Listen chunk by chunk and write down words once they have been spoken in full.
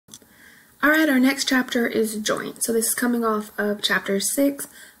Alright, our next chapter is joint. So this is coming off of chapter 6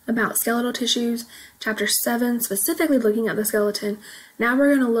 about skeletal tissues, chapter 7 specifically looking at the skeleton. Now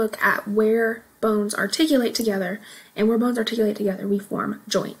we're going to look at where bones articulate together, and where bones articulate together we form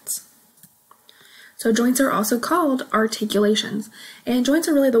joints. So joints are also called articulations, and joints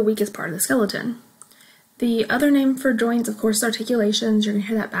are really the weakest part of the skeleton. The other name for joints, of course, is articulations. You're going to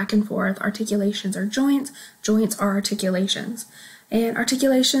hear that back and forth. Articulations are joints, joints are articulations. And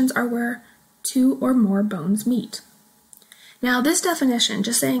articulations are where two or more bones meet. Now this definition,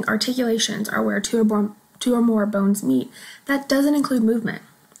 just saying articulations are where two or more bones meet, that doesn't include movement.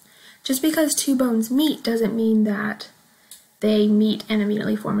 Just because two bones meet doesn't mean that they meet and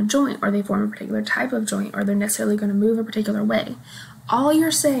immediately form a joint, or they form a particular type of joint, or they're necessarily going to move a particular way. All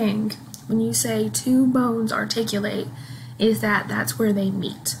you're saying when you say two bones articulate is that that's where they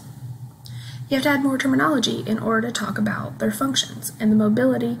meet. You have to add more terminology in order to talk about their functions and the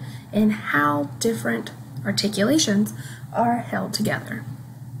mobility and how different articulations are held together.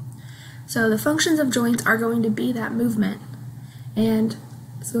 So the functions of joints are going to be that movement, and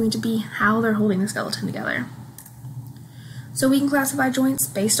it's going to be how they're holding the skeleton together. So we can classify joints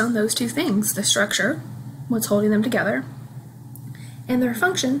based on those two things: the structure, what's holding them together, and their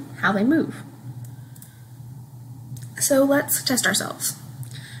function, how they move. So let's test ourselves.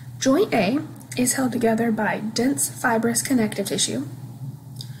 Joint A is held together by dense fibrous connective tissue.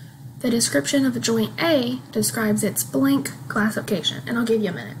 The description of a joint A describes its blank classification, and I'll give you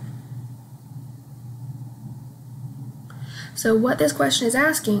a minute. So what this question is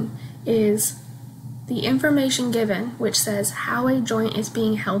asking is the information given, which says how a joint is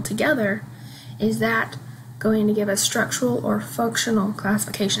being held together, is that going to give us structural or functional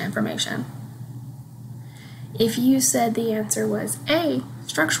classification information? If you said the answer was A,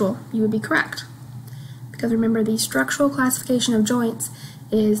 structural, you would be correct. Because remember, the structural classification of joints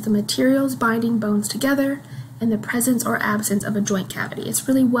is the materials binding bones together and the presence or absence of a joint cavity. It's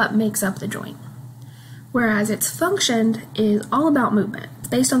really what makes up the joint. Whereas its function is all about movement. It's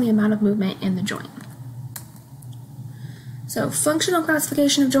based on the amount of movement in the joint. So functional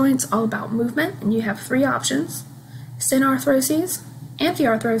classification of joints, all about movement, and you have three options: synarthroses,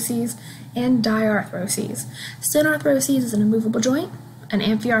 amphiarthroses, and diarthroses. Synarthroses is an immovable joint, an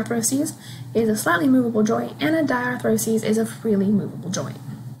amphiarthrosis is a slightly movable joint, and a diarthrosis is a freely movable joint.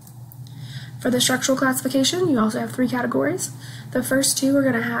 For the structural classification, you also have three categories. The first two are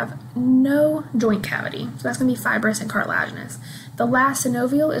going to have no joint cavity, so that's going to be fibrous and cartilaginous. The last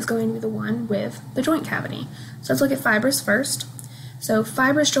synovial is going to be the one with the joint cavity. So let's look at fibrous first. So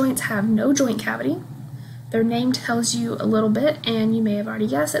fibrous joints have no joint cavity. Their name tells you a little bit, and you may have already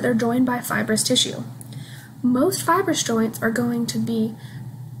guessed that they're joined by fibrous tissue. Most fibrous joints are going to be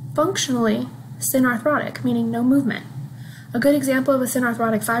functionally synarthrotic, meaning no movement. A good example of a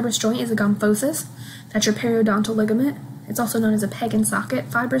synarthrotic fibrous joint is a gomphosis. That's your periodontal ligament. It's also known as a peg and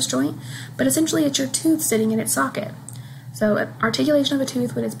socket fibrous joint, but essentially it's your tooth sitting in its socket. So an articulation of a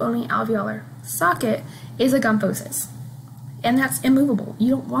tooth with its bony alveolar socket is a gomphosis, and that's immovable.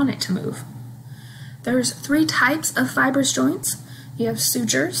 You don't want it to move. There's three types of fibrous joints. You have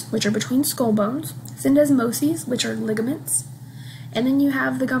sutures, which are between skull bones, syndesmoses, which are ligaments, and then you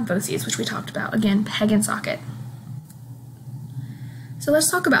have the gomphoses, which we talked about, again, peg and socket. So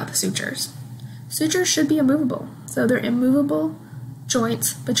let's talk about the sutures. Sutures should be immovable, so they're immovable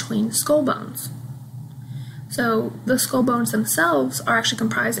joints between skull bones. So the skull bones themselves are actually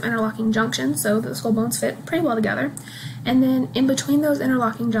comprised of interlocking junctions, so the skull bones fit pretty well together. And then in between those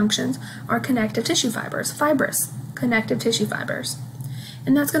interlocking junctions are connective tissue fibers, fibrous connective tissue fibers.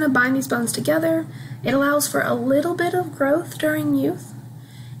 And that's going to bind these bones together. It allows for a little bit of growth during youth,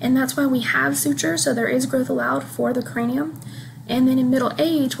 and that's why we have sutures, so there is growth allowed for the cranium. And then in middle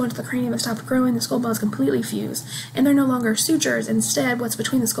age, once the cranium has stopped growing, the skull bones completely fuse, and they're no longer sutures. Instead, what's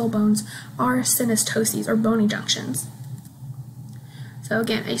between the skull bones are synestoses, or bony junctions. So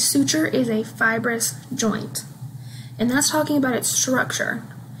again, a suture is a fibrous joint, and that's talking about its structure.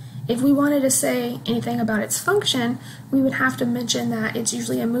 If we wanted to say anything about its function, we would have to mention that it's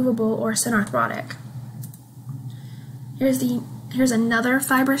usually immovable or synarthrotic. Here's another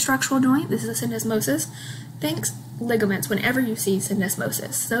fibrous structural joint. This is a syndesmosis. Think ligaments whenever you see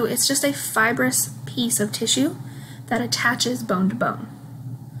syndesmosis. So it's just a fibrous piece of tissue that attaches bone to bone.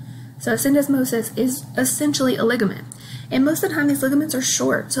 So a syndesmosis is essentially a ligament. And most of the time these ligaments are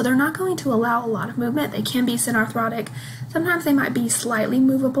short, so they're not going to allow a lot of movement. They can be synarthrotic. Sometimes they might be slightly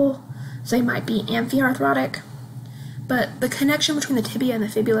movable, so they might be amphiarthrotic. But the connection between the tibia and the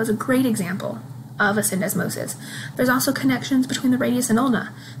fibula is a great example of a syndesmosis. There's also connections between the radius and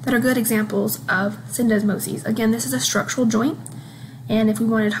ulna that are good examples of syndesmoses. Again, this is a structural joint, And if we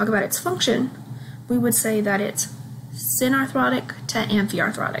want to talk about its function, we would say that it's synarthrotic to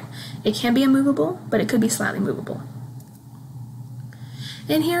amphiarthrotic. It can be immovable, but it could be slightly movable.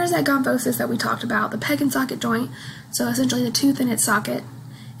 And here is that gomphosis that we talked about, the peg and socket joint, so essentially the tooth in its socket.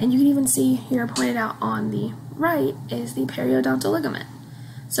 And you can even see here pointed out on the right is the periodontal ligament.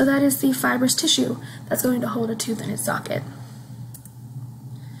 So that is the fibrous tissue that's going to hold a tooth in its socket.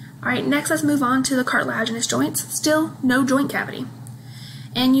 Alright, next let's move on to the cartilaginous joints. Still no joint cavity.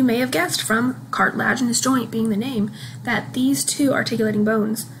 And you may have guessed from cartilaginous joint being the name that these two articulating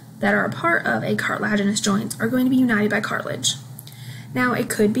bones that are a part of a cartilaginous joint are going to be united by cartilage. Now it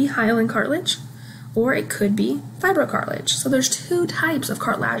could be hyaline cartilage or it could be fibrocartilage. So there's two types of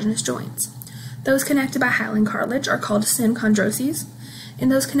cartilaginous joints. Those connected by hyaline cartilage are called synchondroses,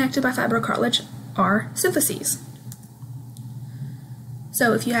 and those connected by fibrocartilage are symphyses.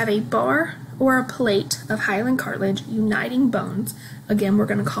 So if you have a bar or a plate of hyaline cartilage uniting bones, again we're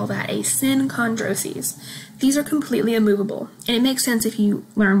going to call that a synchondroses. These are completely immovable, and it makes sense if you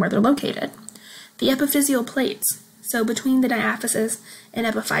learn where they're located. The epiphyseal plates, so between the diaphysis and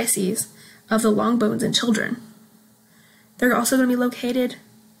epiphyses of the long bones in children, they're also going to be located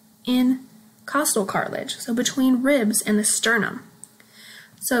in costal cartilage, so between ribs and the sternum.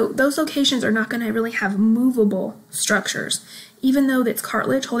 So those locations are not going to really have movable structures, even though it's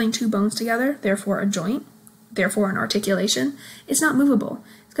cartilage holding two bones together, therefore a joint, therefore an articulation. It's not movable.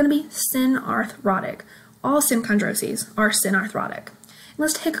 It's going to be synarthrotic. All synchondroses are synarthrotic. And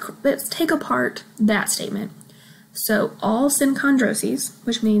let's take apart that statement. So all synchondroses,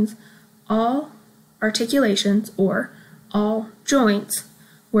 which means all articulations or all joints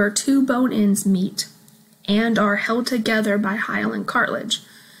where two bone ends meet and are held together by hyaline cartilage.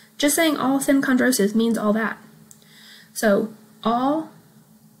 Just saying all synchondroses means all that. So all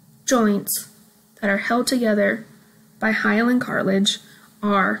joints that are held together by hyaline cartilage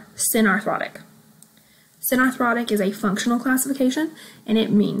are synarthrotic. Synarthrotic is a functional classification, and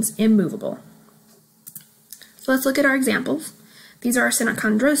it means immovable. So let's look at our examples. These are our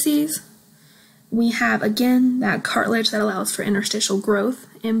synchondroses. We have, again, that cartilage that allows for interstitial growth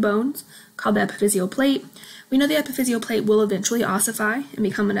in bones, called the epiphyseal plate. We know the epiphyseal plate will eventually ossify and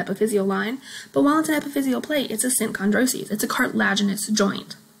become an epiphyseal line, but while it's an epiphyseal plate, it's a synchondroses. It's a cartilaginous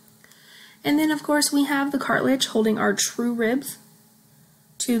joint. And then, of course, we have the cartilage holding our true ribs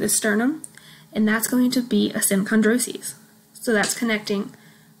to the sternum, and that's going to be a synchondroses. So that's connecting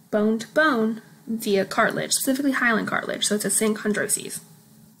bone to bone via cartilage, specifically hyaline cartilage, so it's a synchondroses.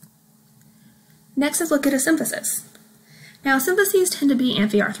 Next, let's look at a symphysis. Now, symphyses tend to be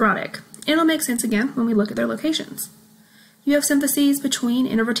amphiarthrotic. It'll make sense again when we look at their locations. You have symphyses between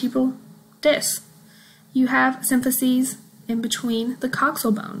intervertebral discs. You have symphyses in between the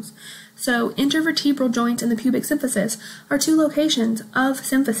coxal bones. So intervertebral joints and the pubic symphysis are two locations of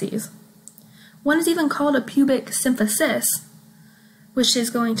symphyses. One is even called a pubic symphysis, which is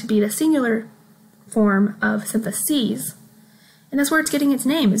going to be the singular form of symphyses. And that's where it's getting its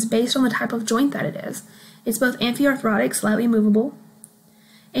name, is based on the type of joint that it is. It's both amphiarthrotic, slightly movable,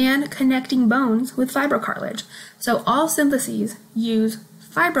 and connecting bones with fibrocartilage. So all symphyses use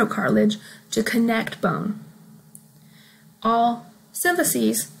fibrocartilage to connect bone. All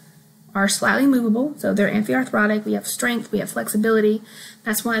symphyses are slightly movable, so they're amphiarthrotic. We have strength, we have flexibility.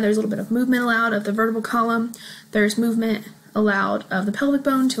 That's why there's a little bit of movement allowed of the vertebral column. There's movement allowed of the pelvic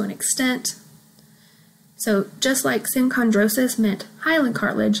bone to an extent. So just like synchondrosis meant hyaline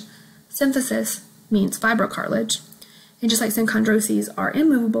cartilage, symphysis means fibrocartilage. And just like synchondroses are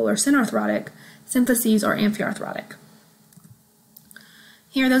immovable or synarthrotic, symphyses are amphiarthrotic.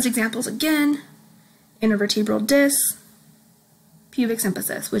 Here are those examples again. Intervertebral disc, pubic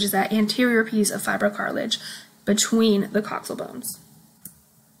symphysis, which is that anterior piece of fibrocartilage between the coxal bones.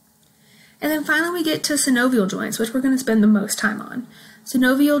 And then finally we get to synovial joints, which we're going to spend the most time on.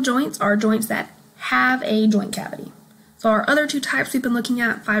 Synovial joints are joints that have a joint cavity. So our other two types we've been looking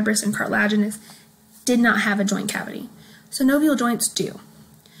at, fibrous and cartilaginous, did not have a joint cavity. Synovial joints do.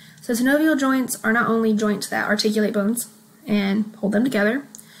 So synovial joints are not only joints that articulate bones and hold them together,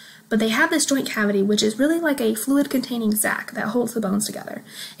 but they have this joint cavity, which is really like a fluid-containing sac that holds the bones together.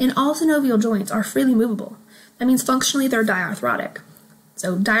 And all synovial joints are freely movable. That means functionally they're diarthrotic.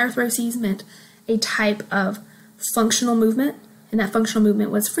 So diarthroses meant a type of functional movement, and that functional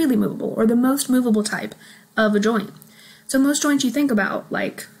movement was freely movable, or the most movable type of a joint. So most joints you think about,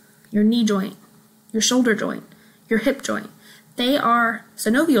 like your knee joint, your shoulder joint, your hip joint, they are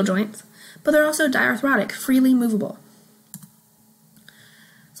synovial joints, but they're also diarthrotic, freely movable.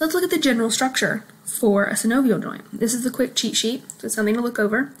 So let's look at the general structure for a synovial joint. This is a quick cheat sheet, so it's something to look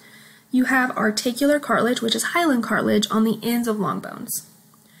over. You have articular cartilage, which is hyaline cartilage, on the ends of long bones.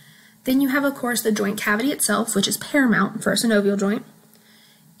 Then you have, of course, the joint cavity itself, which is paramount for a synovial joint.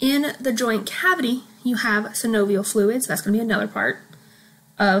 In the joint cavity, you have synovial fluid, so that's going to be another part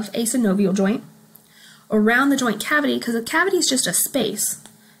of a synovial joint. Around the joint cavity, because the cavity is just a space,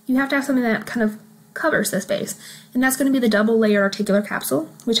 you have to have something that kind of covers the space, and that's going to be the double-layered articular capsule,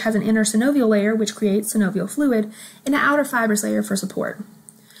 which has an inner synovial layer, which creates synovial fluid, and an outer fibrous layer for support.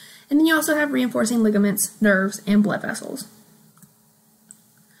 And then you also have reinforcing ligaments, nerves, and blood vessels.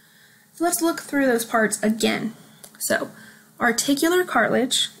 So let's look through those parts again. So, articular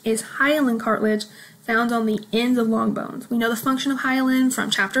cartilage is hyaline cartilage found on the ends of long bones. We know the function of hyaline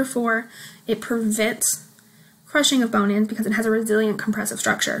from chapter 4. It prevents crushing of bone ends because it has a resilient compressive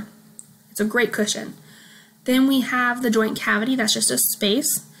structure. It's a great cushion. Then we have the joint cavity, that's just a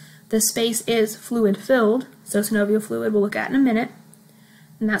space. The space is fluid filled, so synovial fluid we'll look at in a minute.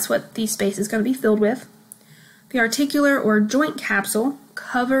 And that's what the space is going to be filled with. The articular or joint capsule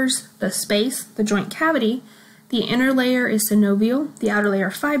covers the space, the joint cavity. The inner layer is synovial, the outer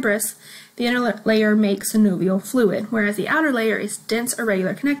layer fibrous. The inner layer makes synovial fluid, whereas the outer layer is dense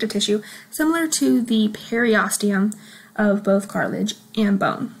irregular connective tissue, similar to the periosteum of both cartilage and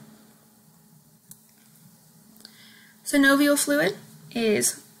bone. Synovial fluid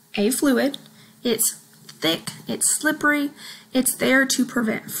is a fluid. It's thick, it's slippery, it's there to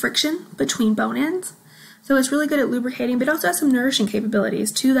prevent friction between bone ends. So it's really good at lubricating, but also has some nourishing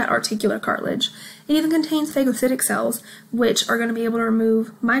capabilities to that articular cartilage. It even contains phagocytic cells, which are going to be able to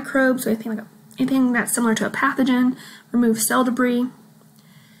remove microbes, so anything that's similar to a pathogen, remove cell debris.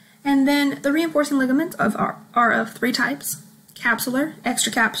 And then the reinforcing ligaments are of 3 types: capsular,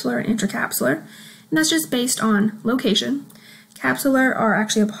 extracapsular, and intracapsular. And that's just based on location. Capsular are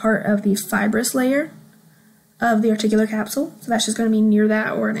actually a part of the fibrous layer of the articular capsule, so that's just going to be near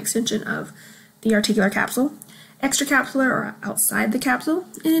that or an extension of the articular capsule. Extracapsular are outside the capsule,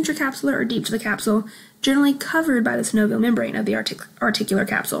 and intracapsular are deep to the capsule, generally covered by the synovial membrane of the articular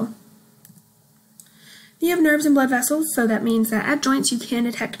capsule. You have nerves and blood vessels, so that means that at joints you can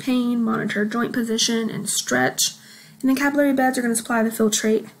detect pain, monitor joint position, and stretch. And then capillary beds are going to supply the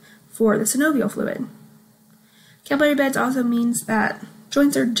filtrate for the synovial fluid. Capillary beds also means that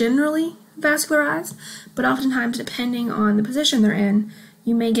joints are generally vascularized, but oftentimes, depending on the position they're in,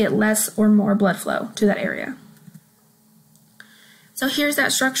 you may get less or more blood flow to that area. So here's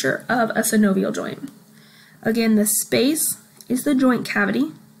that structure of a synovial joint. Again, the space is the joint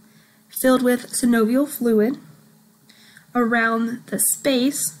cavity filled with synovial fluid. Around the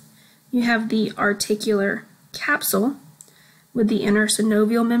space, you have the articular capsule with the inner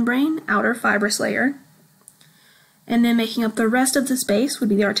synovial membrane, outer fibrous layer. And then making up the rest of the space would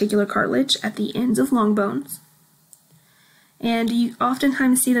be the articular cartilage at the ends of long bones. And you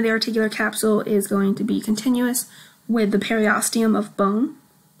oftentimes see that the articular capsule is going to be continuous with the periosteum of bone,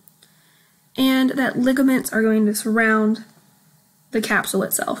 and that ligaments are going to surround the capsule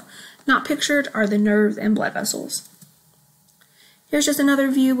itself. Not pictured are the nerves and blood vessels. Here's just another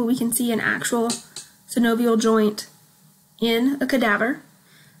view where we can see an actual synovial joint in a cadaver.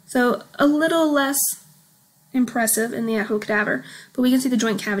 So a little less impressive in the actual cadaver, but we can see the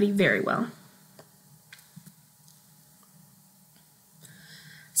joint cavity very well.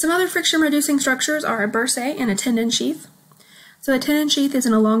 Some other friction-reducing structures are a bursae and a tendon sheath. So a tendon sheath is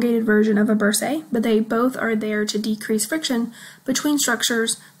an elongated version of a bursae, but they both are there to decrease friction between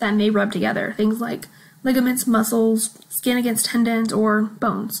structures that may rub together, things like ligaments, muscles, skin against tendons, or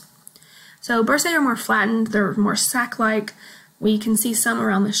bones. So bursae are more flattened, they're more sac-like. We can see some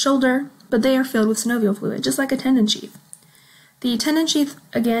around the shoulder, but they are filled with synovial fluid, just like a tendon sheath. The tendon sheath,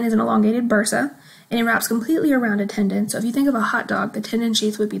 again, is an elongated bursa, and it wraps completely around a tendon. So if you think of a hot dog, the tendon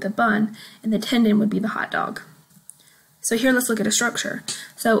sheath would be the bun, and the tendon would be the hot dog. So here let's look at a structure.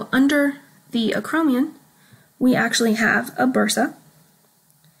 So under the acromion, we actually have a bursa.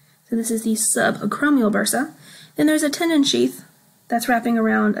 So this is the subacromial bursa. Then there's a tendon sheath that's wrapping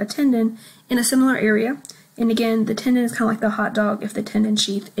around a tendon in a similar area. And again, the tendon is kind of like the hot dog if the tendon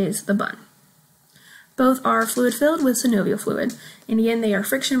sheath is the bun. Both are fluid-filled with synovial fluid, and again, they are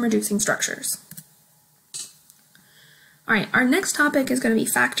friction-reducing structures. All right, our next topic is going to be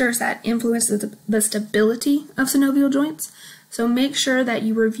factors that influence the stability of synovial joints. So make sure that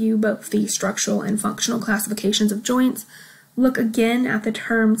you review both the structural and functional classifications of joints. Look again at the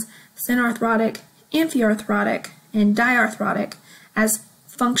terms synarthrotic, amphiarthrotic, and diarthrotic as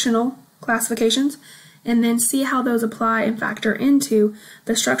functional classifications, and then see how those apply and factor into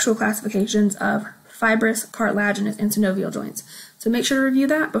the structural classifications of fibrous, cartilaginous, and synovial joints. So make sure to review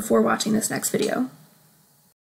that before watching this next video.